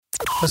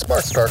The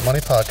Smart Start Money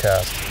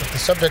Podcast. If the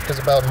subject is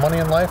about money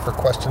in life or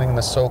questioning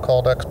the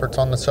so-called experts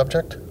on the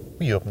subject,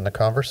 we open the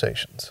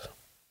conversations.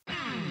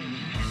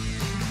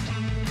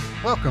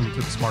 Welcome to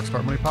the Smart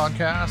Start Money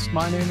Podcast.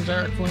 My name is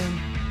Eric Flynn.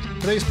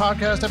 Today's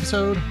podcast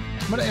episode,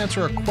 I'm going to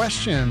answer a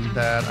question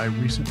that I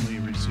recently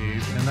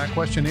received, and that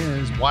question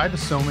is, why do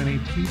so many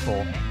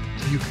people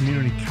view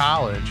community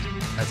college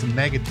as a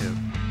negative?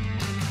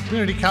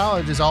 Community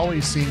college has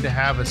always seemed to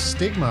have a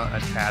stigma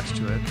attached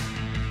to it.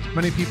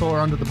 Many people are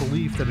under the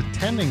belief that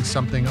attending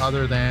something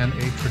other than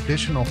a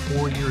traditional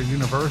four-year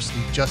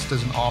university just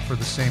doesn't offer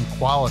the same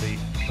quality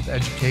of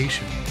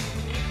education.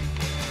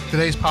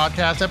 Today's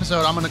podcast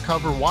episode, I'm going to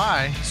cover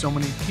why so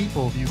many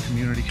people view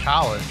community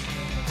college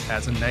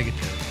as a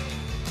negative.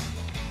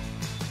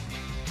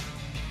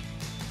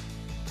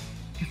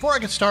 Before I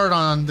get started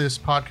on this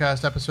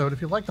podcast episode,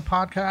 if you like the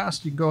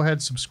podcast, you can go ahead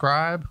and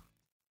subscribe.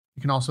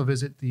 You can also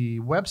visit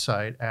the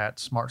website at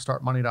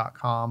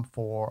smartstartmoney.com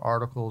for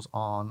articles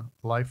on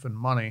life and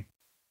money.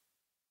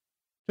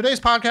 Today's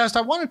podcast,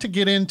 I wanted to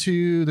get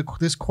into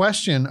this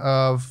question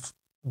of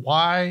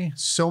why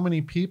so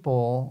many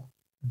people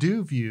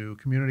do view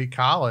community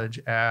college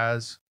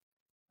as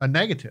a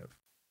negative.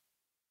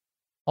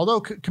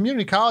 Although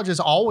community colleges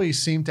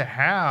always seem to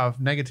have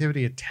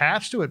negativity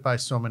attached to it by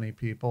so many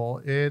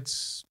people,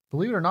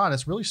 believe it or not,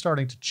 it's really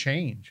starting to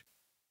change.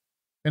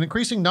 An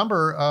increasing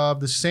number of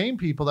the same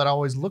people that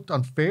always looked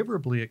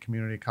unfavorably at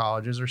community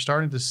colleges are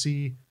starting to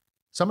see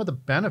some of the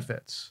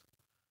benefits.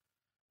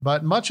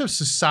 But much of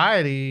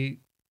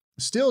society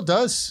still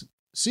does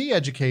see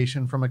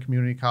education from a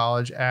community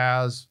college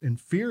as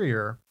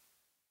inferior.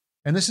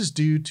 And this is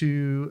due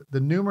to the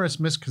numerous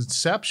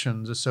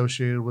misconceptions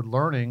associated with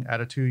learning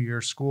at a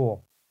two-year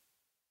school.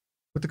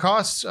 With the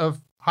costs of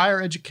higher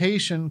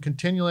education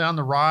continually on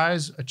the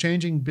rise, a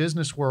changing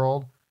business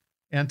world,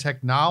 and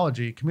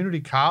technology, community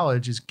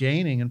college is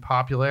gaining in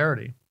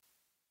popularity.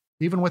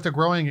 Even with the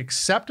growing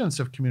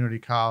acceptance of community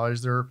college,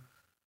 there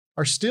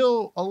are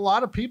still a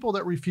lot of people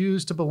that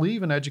refuse to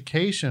believe in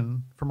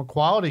education from a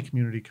quality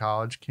community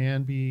college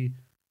can be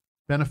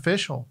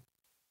beneficial.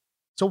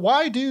 So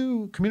why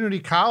do community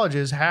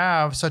colleges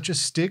have such a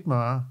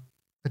stigma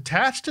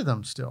attached to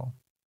them still?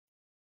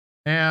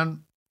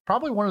 And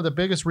probably one of the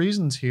biggest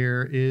reasons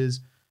here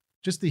is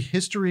just the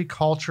history,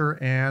 culture,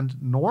 and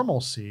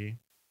normalcy.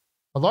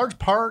 A large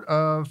part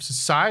of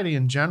society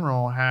in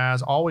general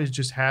has always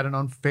just had an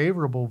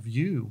unfavorable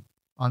view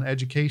on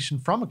education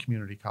from a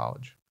community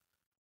college.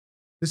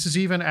 This is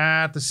even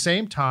at the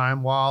same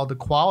time, while the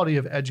quality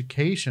of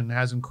education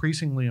has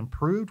increasingly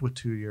improved with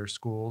two-year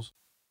schools,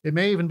 it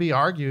may even be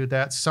argued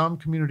that some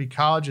community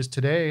colleges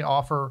today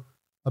offer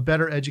a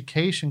better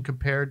education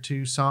compared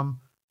to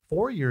some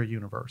four-year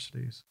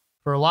universities.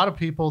 For a lot of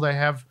people,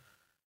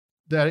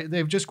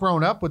 they've just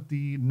grown up with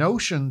the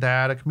notion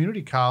that a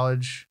community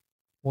college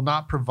will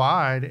not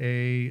provide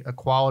a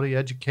quality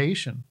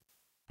education.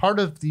 Part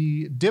of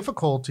the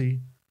difficulty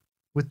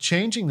with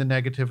changing the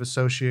negative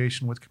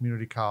association with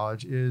community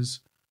college is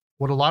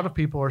what a lot of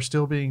people are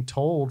still being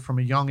told from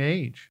a young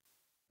age.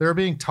 They're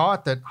being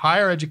taught that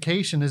higher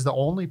education is the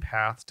only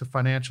path to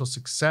financial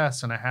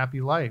success and a happy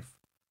life.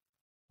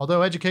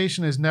 Although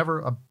education is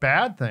never a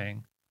bad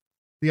thing,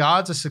 the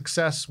odds of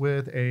success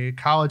with a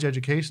college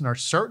education are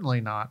certainly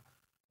not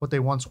what they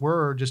once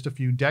were just a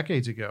few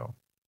decades ago.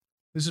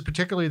 This is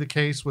particularly the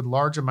case with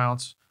large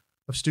amounts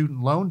of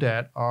student loan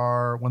debt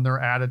when they're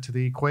added to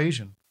the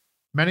equation.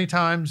 Many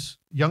times,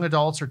 young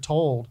adults are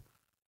told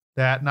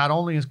that not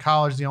only is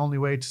college the only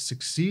way to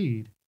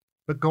succeed,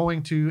 but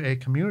going to a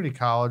community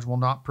college will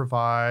not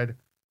provide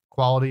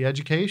quality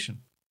education.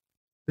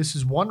 This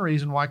is one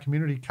reason why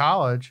community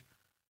college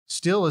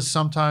still is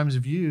sometimes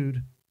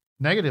viewed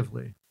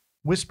negatively.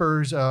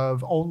 Whispers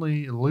of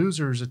only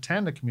losers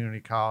attend a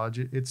community college,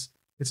 it's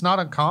not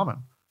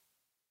uncommon.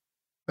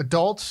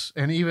 Adults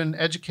and even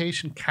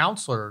education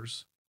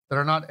counselors that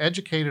are not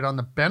educated on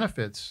the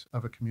benefits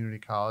of a community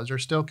college are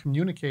still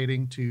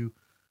communicating to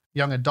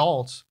young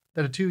adults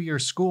that a two-year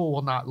school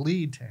will not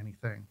lead to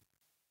anything.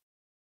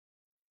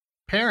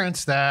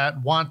 Parents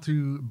that want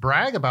to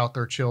brag about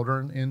their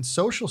children in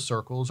social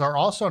circles are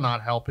also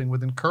not helping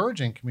with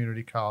encouraging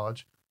community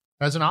college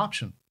as an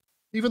option.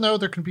 Even though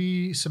there can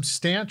be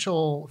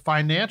substantial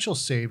financial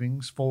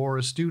savings for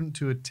a student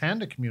to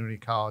attend a community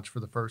college for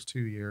the first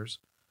 2 years,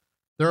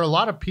 there are a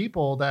lot of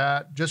people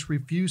that just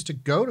refuse to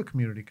go to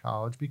community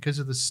college because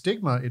of the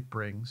stigma it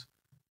brings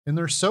in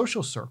their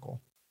social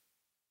circle.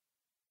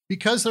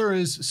 Because there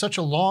is such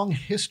a long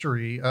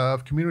history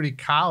of community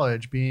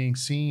college being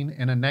seen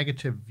in a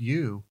negative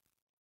view,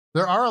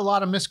 there are a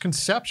lot of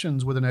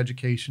misconceptions with an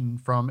education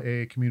from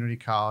a community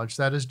college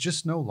that is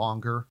just no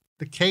longer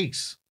the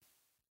case.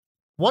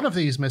 One of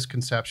these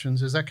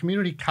misconceptions is that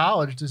community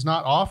college does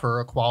not offer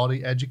a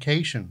quality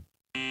education.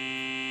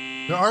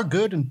 There are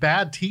good and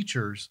bad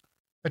teachers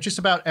at just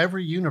about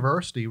every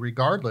university,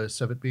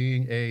 regardless of it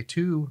being a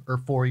 2 or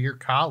 4 year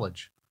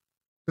college.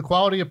 The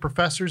quality of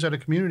professors at a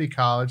community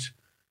college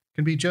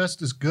can be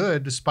just as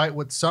good despite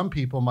what some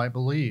people might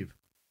believe.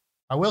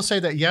 I will say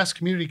that yes,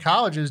 community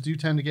colleges do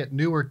tend to get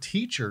newer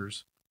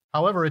teachers.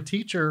 However, a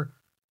teacher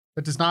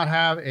that does not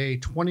have a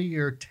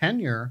 20-year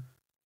tenure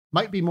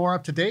might be more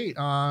up to date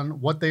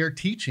on what they are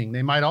teaching.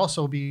 They might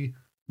also be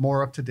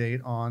more up to date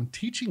on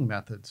teaching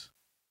methods.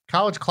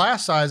 College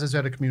class sizes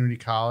at a community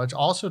college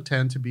also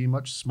tend to be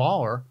much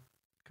smaller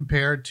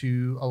compared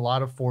to a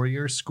lot of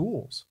four-year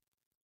schools.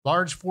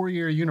 Large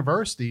four-year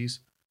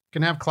universities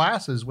can have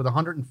classes with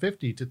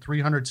 150 to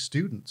 300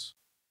 students.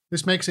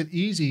 This makes it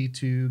easy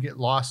to get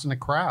lost in a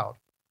crowd.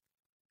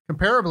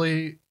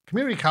 Comparably,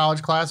 community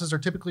college classes are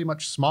typically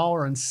much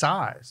smaller in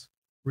size.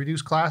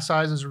 Reduced class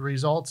sizes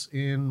results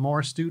in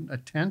more student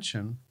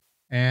attention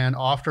and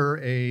offer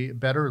a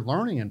better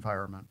learning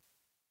environment.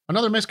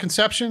 Another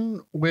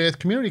misconception with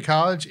community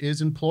college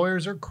is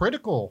employers are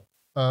critical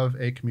of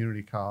a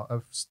community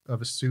college,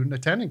 of a student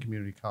attending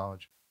community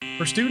college.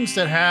 For students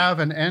that have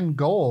an end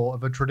goal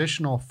of a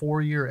traditional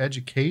four-year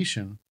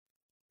education,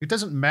 it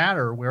doesn't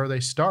matter where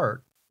they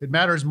start. It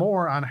matters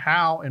more on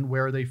how and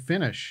where they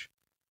finish.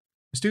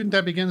 A student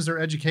that begins their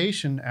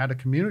education at a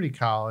community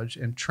college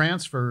and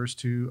transfers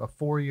to a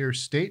four-year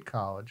state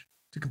college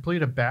to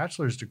complete a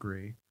bachelor's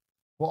degree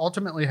will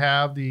ultimately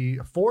have the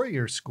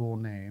four-year school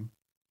name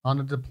on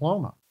the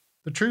diploma.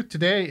 The truth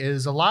today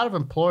is a lot of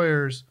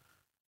employers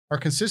are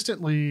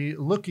consistently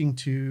looking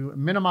to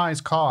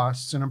minimize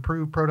costs and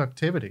improve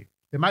productivity.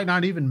 It might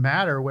not even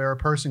matter where a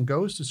person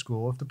goes to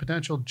school if the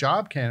potential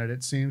job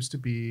candidate seems to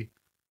be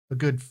a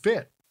good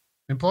fit.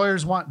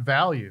 Employers want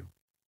value,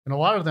 and a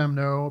lot of them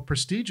know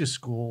prestigious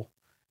school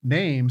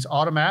names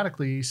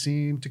automatically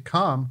seem to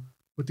come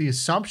with the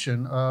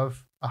assumption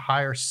of a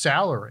higher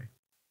salary.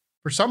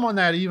 For someone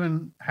that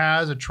even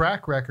has a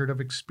track record of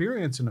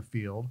experience in a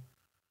field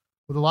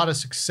with a lot of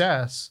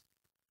success,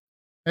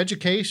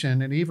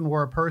 education, and even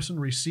where a person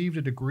received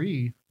a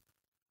degree,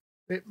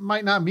 it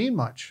might not mean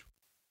much.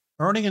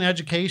 Earning an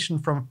education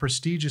from a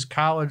prestigious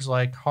college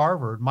like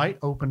Harvard might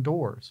open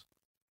doors.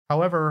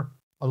 However,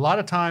 a lot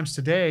of times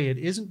today, it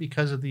isn't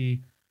because of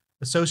the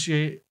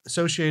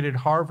associated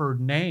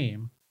Harvard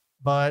name,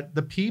 but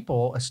the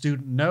people a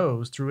student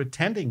knows through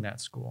attending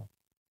that school.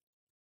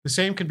 The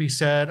same can be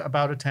said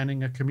about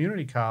attending a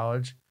community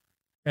college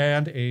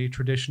and a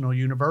traditional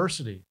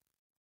university.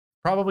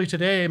 Probably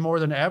today, more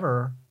than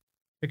ever,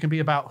 it can be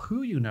about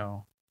who you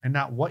know and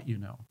not what you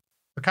know.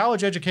 A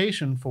college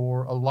education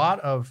for a lot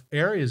of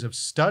areas of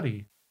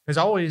study has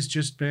always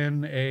just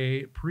been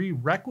a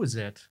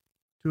prerequisite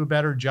to a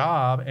better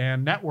job,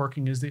 and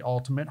networking is the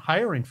ultimate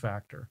hiring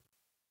factor.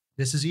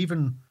 This is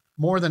even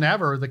more than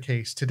ever the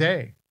case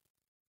today.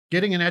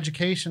 Getting an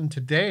education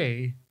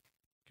today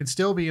can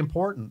still be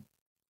important.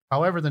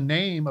 However, the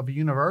name of a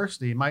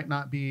university might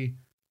not be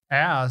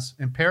as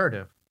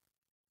imperative.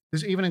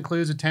 This even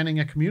includes attending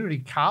a community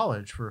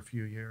college for a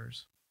few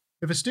years.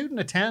 If a student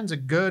attends a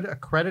good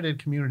accredited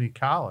community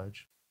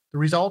college, the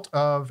result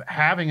of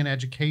having an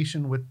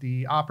education with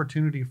the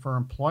opportunity for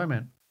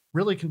employment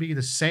really can be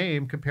the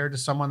same compared to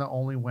someone that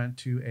only went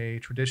to a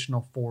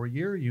traditional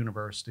four-year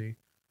university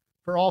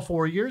for all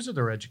 4 years of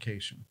their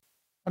education.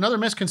 Another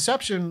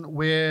misconception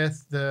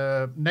with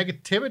the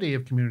negativity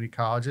of community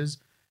colleges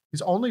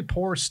is only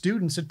poor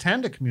students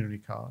attend a community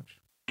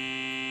college.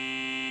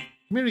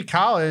 Community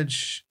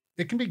college,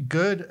 it can be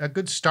a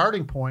good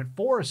starting point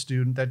for a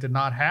student that did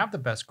not have the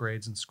best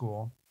grades in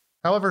school.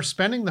 However,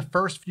 spending the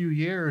first few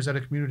years at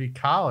a community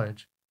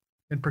college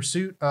in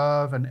pursuit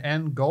of an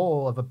end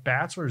goal of a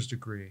bachelor's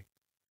degree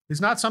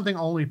is not something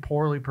only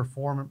poorly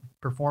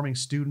performing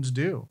students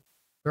do.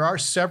 There are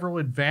several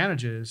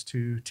advantages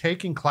to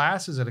taking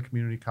classes at a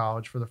community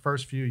college for the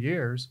first few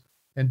years,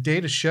 and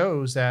data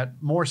shows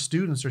that more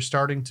students are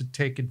starting to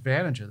take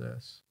advantage of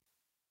this.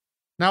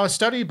 Now, a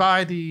study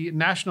by the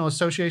National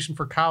Association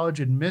for College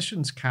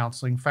Admissions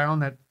Counseling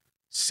found that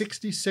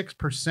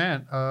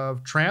 66%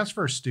 of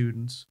transfer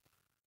students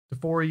to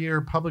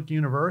four-year public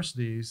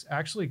universities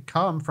actually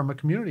come from a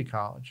community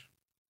college.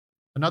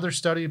 Another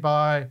study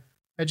by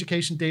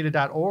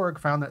educationdata.org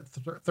found that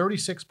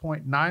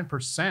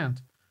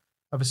 36.9%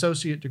 of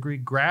associate degree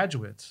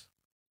graduates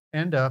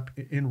end up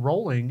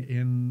enrolling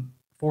in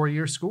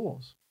four-year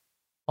schools.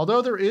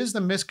 Although there is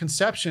the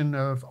misconception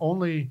of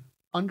only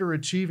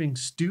underachieving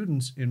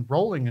students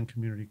enrolling in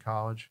community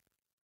college,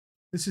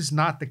 this is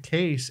not the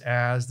case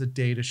as the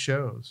data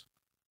shows.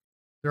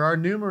 There are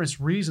numerous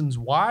reasons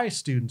why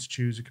students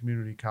choose a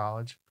community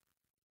college,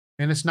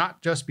 and it's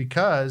not just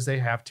because they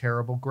have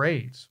terrible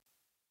grades.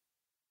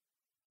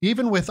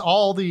 Even with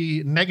all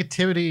the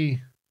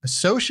negativity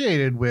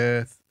associated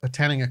with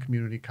attending a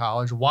community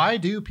college, why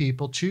do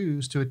people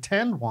choose to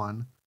attend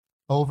one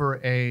over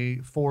a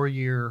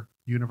four-year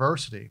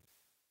university?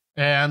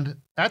 And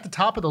at the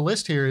top of the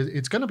list here,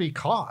 it's going to be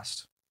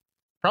cost.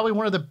 Probably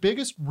one of the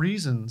biggest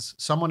reasons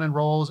someone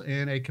enrolls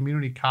in a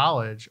community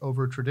college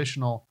over a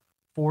traditional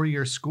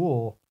four-year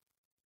school,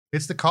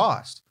 it's the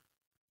cost.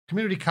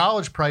 Community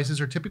college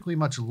prices are typically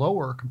much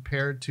lower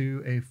compared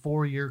to a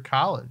four-year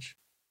college.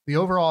 The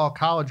overall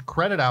college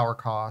credit hour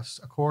cost,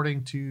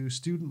 according to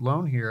Student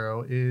Loan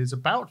Hero, is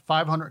about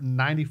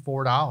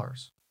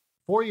 $594.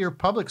 Four-year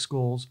public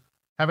schools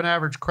have an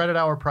average credit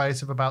hour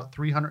price of about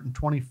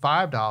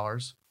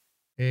 $325.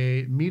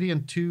 A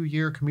median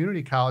 2-year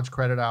community college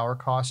credit hour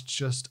costs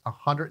just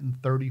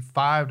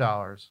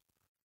 $135.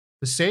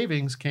 The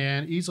savings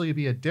can easily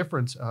be a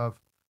difference of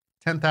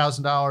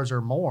 $10,000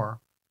 or more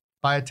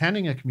by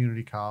attending a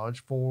community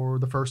college for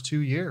the first 2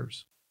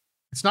 years.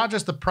 It's not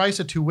just the price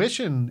of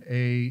tuition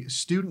a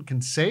student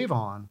can save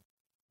on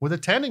with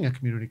attending a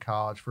community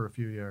college for a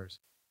few years.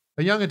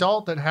 A young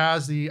adult that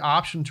has the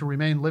option to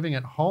remain living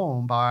at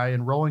home by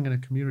enrolling in a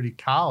community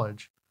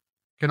college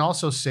can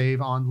also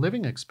save on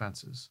living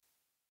expenses.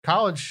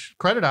 College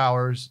credit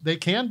hours, they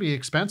can be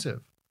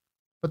expensive,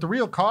 but the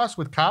real cost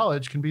with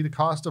college can be the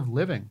cost of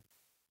living.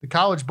 The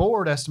College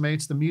Board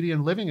estimates the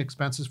median living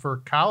expenses for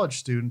a college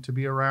student to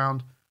be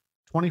around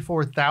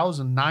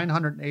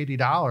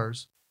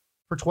 $24,980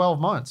 for 12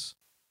 months.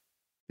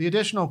 The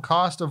additional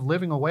cost of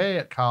living away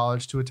at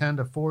college to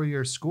attend a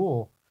 4-year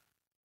school,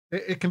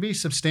 it can be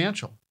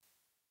substantial.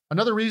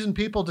 Another reason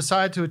people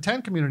decide to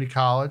attend community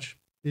college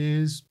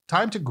is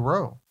time to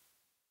grow.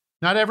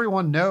 Not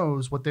everyone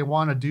knows what they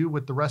want to do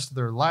with the rest of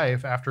their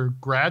life after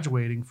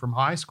graduating from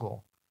high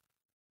school.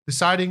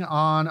 Deciding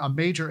on a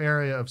major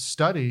area of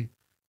study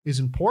is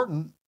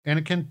important, and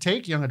it can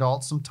take young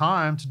adults some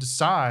time to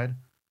decide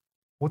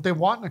what they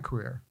want in a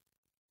career.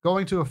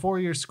 Going to a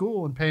 4-year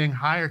school and paying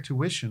higher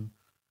tuition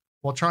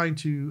while trying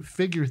to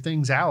figure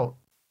things out,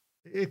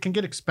 it can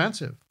get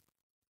expensive.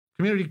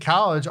 Community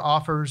college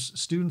offers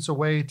students a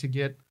way to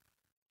get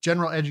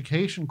general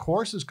education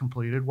courses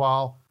completed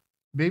while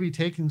maybe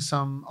taking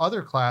some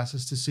other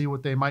classes to see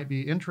what they might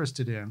be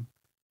interested in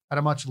at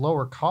a much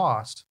lower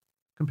cost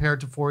compared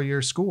to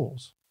 4-year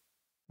schools.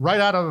 Right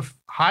out of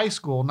high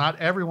school, not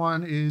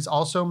everyone is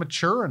also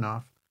mature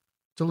enough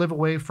to live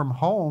away from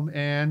home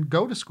and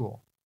go to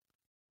school.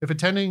 If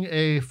attending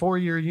a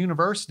 4-year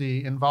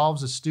university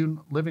involves a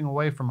student living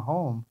away from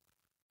home,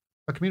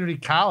 a community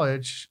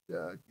college,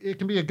 it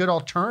can be a good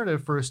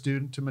alternative for a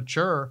student to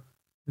mature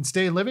and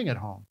stay living at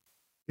home.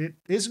 It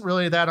isn't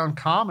really that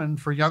uncommon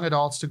for young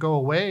adults to go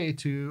away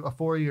to a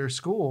 4-year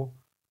school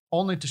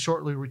only to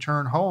shortly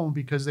return home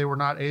because they were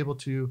not able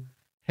to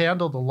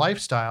handle the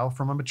lifestyle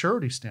from a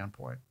maturity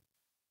standpoint.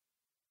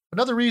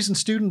 Another reason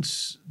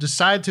students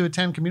decide to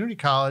attend community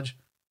college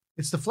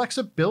is the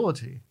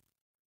flexibility.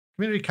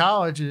 Community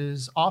college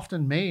is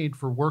often made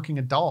for working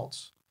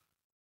adults.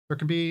 There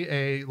can be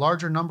a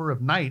larger number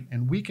of night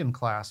and weekend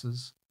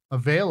classes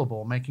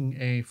available, making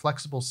a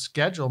flexible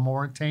schedule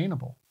more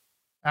attainable.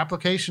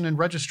 Application and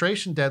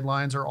registration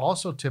deadlines are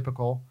also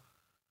typical.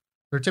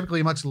 They're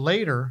typically much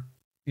later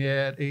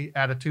at a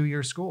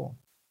 2-year school.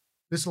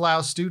 This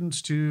allows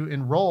students to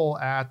enroll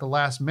at the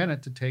last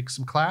minute to take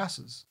some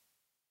classes.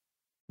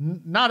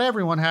 Not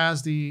everyone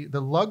has the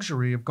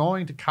luxury of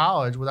going to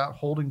college without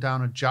holding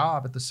down a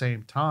job at the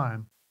same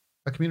time.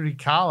 A community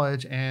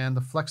college and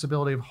the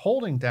flexibility of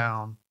holding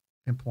down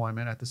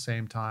employment at the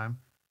same time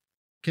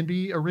can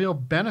be a real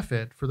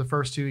benefit for the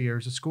first 2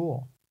 years of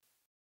school.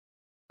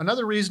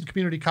 Another reason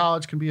community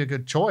college can be a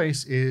good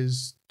choice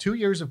is 2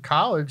 years of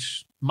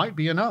college might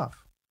be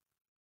enough.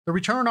 The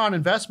return on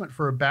investment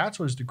for a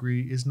bachelor's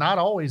degree is not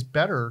always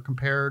better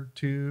compared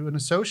to an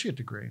associate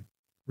degree,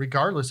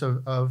 regardless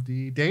of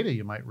the data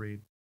you might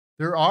read.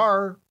 There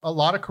are a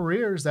lot of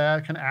careers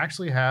that can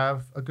actually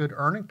have a good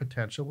earning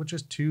potential with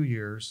just 2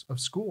 years of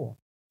school.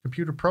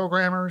 Computer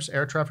programmers,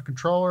 air traffic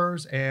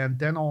controllers, and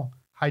dental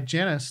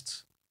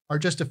hygienists are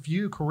just a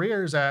few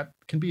careers that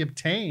can be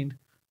obtained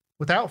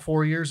without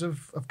 4 years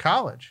of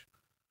college.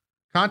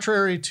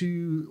 Contrary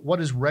to what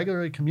is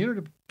regularly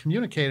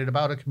communicated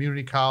about a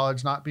community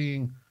college not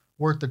being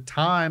worth the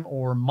time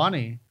or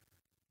money,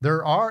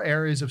 there are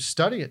areas of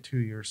study at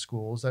 2-year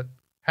schools that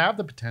have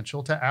the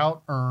potential to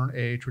out-earn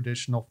a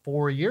traditional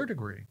 4-year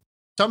degree.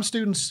 Some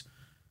students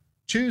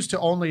choose to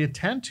only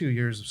attend 2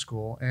 years of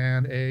school,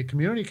 and a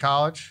community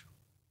college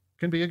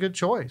can be a good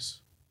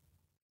choice.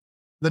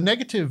 The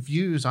negative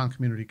views on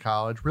community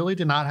college really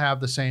do not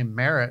have the same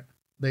merit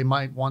they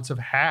might once have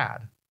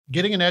had.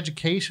 Getting an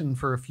education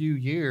for a few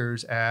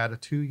years at a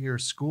 2-year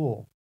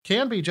school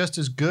can be just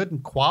as good in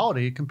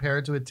quality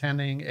compared to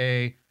attending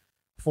a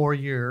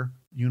 4-year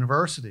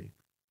university.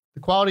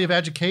 The quality of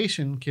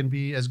education can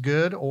be as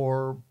good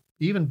or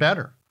even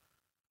better.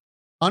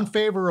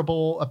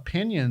 Unfavorable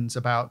opinions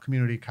about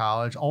community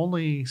college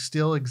only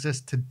still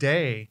exist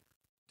today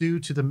due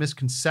to the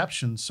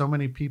misconceptions so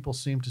many people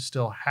seem to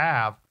still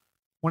have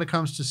when it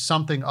comes to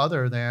something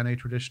other than a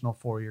traditional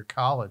 4-year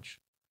college.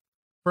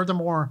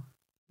 Furthermore,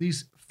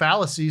 these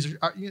fallacies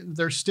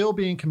they're still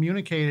being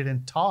communicated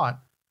and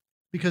taught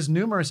because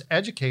numerous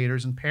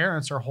educators and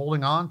parents are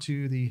holding on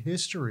to the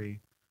history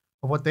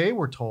of what they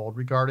were told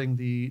regarding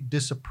the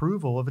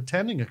disapproval of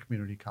attending a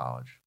community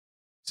college.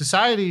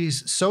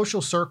 Society's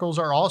social circles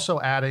are also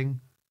adding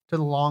to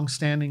the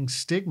long-standing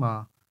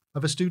stigma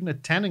of a student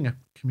attending a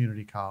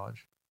community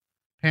college.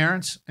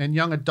 Parents and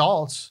young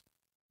adults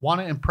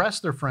want to impress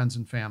their friends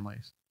and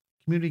families.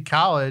 Community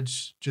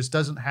college just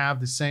doesn't have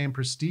the same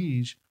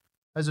prestige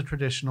as a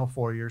traditional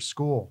 4-year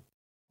school.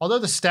 Although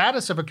the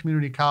status of a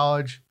community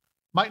college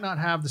might not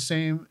have the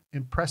same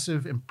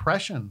impressive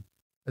impression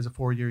as a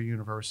four-year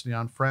university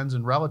on friends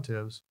and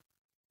relatives,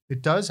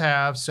 it does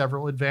have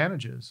several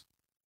advantages.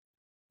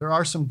 There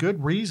are some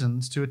good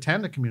reasons to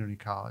attend a community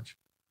college.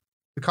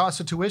 The cost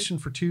of tuition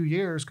for 2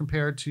 years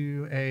compared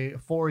to a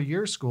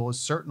four-year school is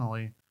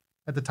certainly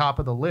at the top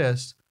of the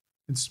list,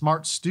 and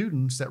smart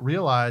students that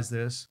realize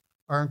this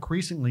are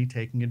increasingly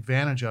taking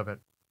advantage of it.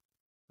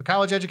 But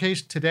college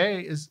education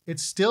today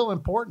it's still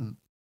important.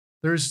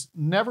 There's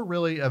never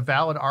really a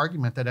valid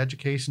argument that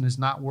education is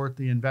not worth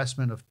the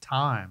investment of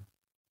time.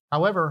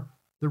 However,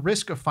 the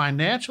risk of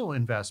financial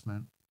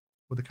investment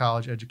with a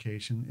college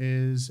education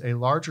is a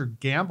larger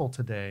gamble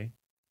today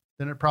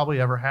than it probably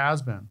ever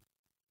has been.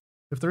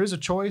 If there is a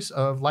choice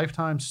of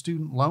lifetime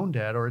student loan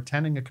debt or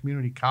attending a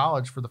community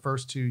college for the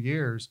first 2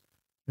 years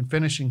and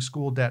finishing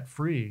school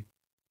debt-free,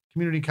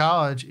 community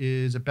college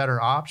is a better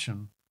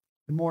option,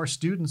 and more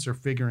students are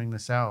figuring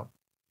this out.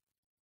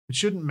 It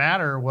shouldn't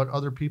matter what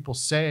other people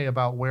say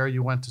about where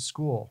you went to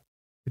school.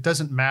 It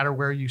doesn't matter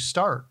where you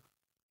start,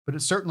 but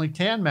it certainly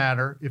can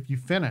matter if you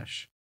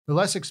finish. The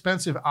less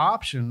expensive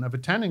option of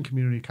attending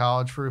community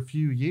college for a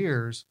few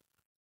years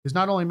is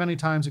not only many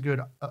times a good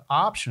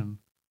option,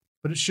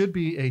 but it should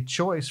be a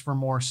choice for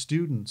more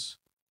students.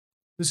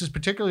 This is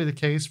particularly the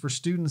case for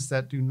students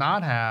that do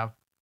not have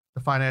the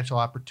financial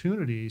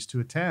opportunities to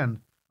attend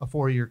a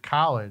four-year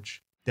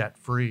college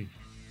debt-free.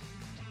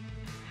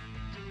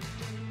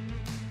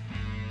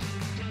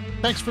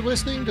 Thanks for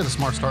listening to the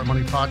Smart Start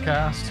Money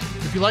podcast.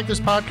 If you like this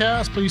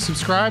podcast, please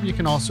subscribe. You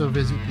can also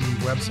visit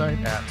the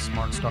website at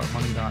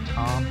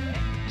smartstartmoney.com.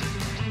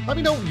 Let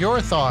me know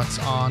your thoughts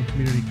on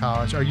community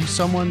college. Are you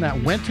someone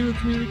that went to a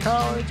community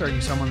college? Are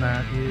you someone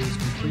that is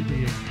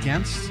completely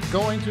against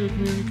going to a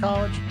community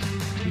college?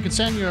 You can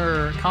send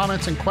your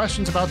comments and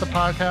questions about the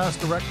podcast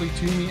directly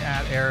to me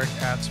at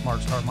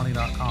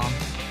eric@smartstartmoney.com.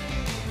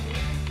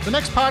 The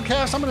next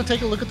podcast, I'm going to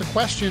take a look at the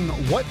question,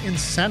 what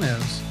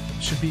incentives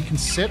should be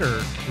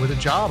considered with a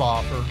job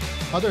offer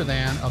other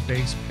than a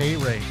base pay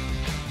rate?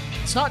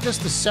 It's not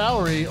just the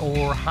salary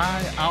or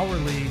high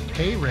hourly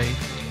pay rate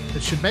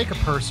that should make a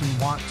person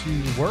want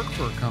to work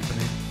for a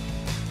company.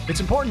 It's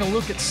important to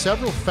look at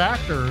several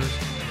factors,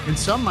 and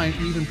some might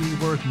even be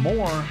worth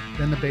more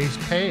than the base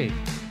pay.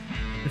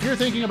 If you're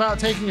thinking about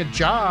taking a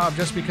job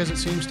just because it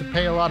seems to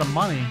pay a lot of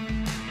money,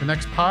 the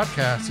next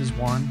podcast is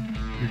one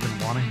you're going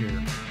to want to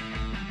hear.